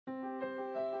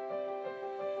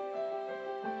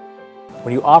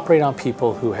When you operate on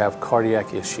people who have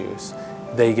cardiac issues,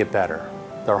 they get better.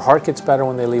 Their heart gets better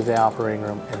when they leave the operating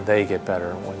room, and they get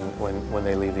better when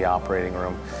they leave the operating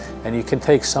room. And you can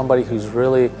take somebody who's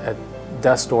really at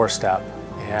death's doorstep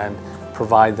and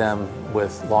provide them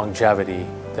with longevity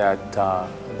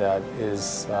that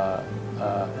is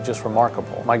just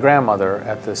remarkable. My grandmother,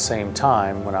 at the same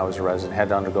time when I was a resident, had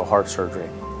to undergo heart surgery.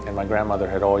 And my grandmother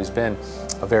had always been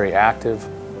a very active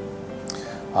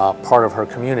part of her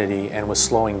community and was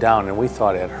slowing down. And we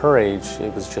thought at her age,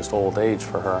 it was just old age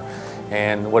for her.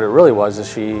 And what it really was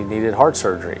is she needed heart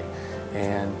surgery.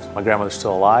 And my grandmother's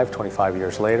still alive 25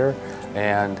 years later.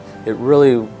 And it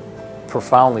really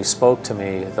profoundly spoke to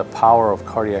me the power of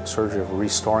cardiac surgery, of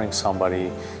restoring somebody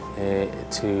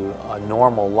to a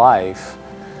normal life.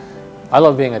 I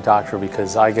love being a doctor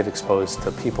because I get exposed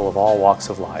to people of all walks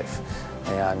of life.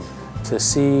 And to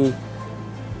see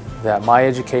that my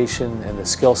education and the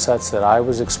skill sets that I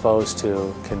was exposed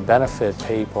to can benefit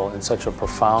people in such a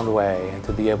profound way, and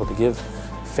to be able to give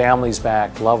families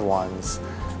back loved ones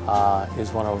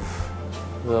is one of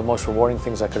the most rewarding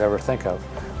things I could ever think of.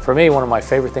 For me, one of my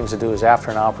favorite things to do is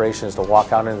after an operation is to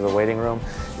walk out into the waiting room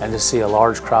and to see a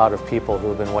large crowd of people who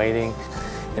have been waiting.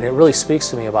 And it really speaks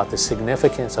to me about the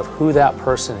significance of who that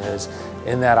person is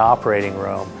in that operating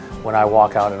room when I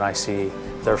walk out and I see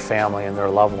their family and their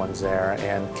loved ones there,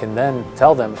 and can then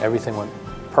tell them everything went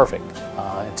perfect.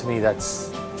 And to me,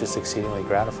 that's just exceedingly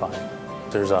gratifying.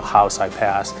 There's a house I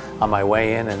pass on my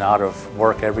way in and out of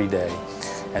work every day.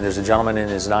 And there's a gentleman in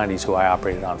his 90s who I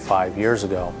operated on 5 years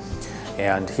ago.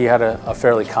 And he had a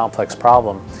fairly complex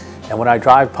problem. And when I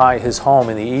drive by his home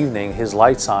in the evening, his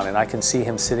light's on and I can see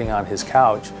him sitting on his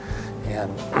couch.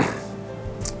 And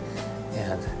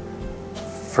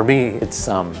for me,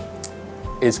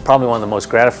 it's probably one of the most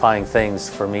gratifying things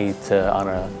for me to, on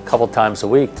a couple times a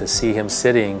week, to see him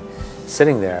sitting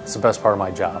there. It's the best part of my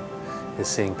job, is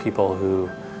seeing people who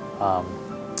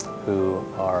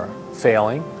are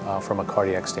failing from a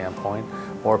cardiac standpoint,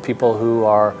 or people who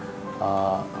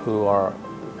are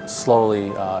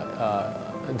slowly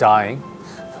dying,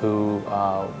 who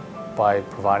by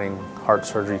providing heart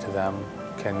surgery to them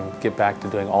can get back to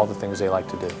doing all the things they like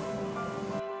to do.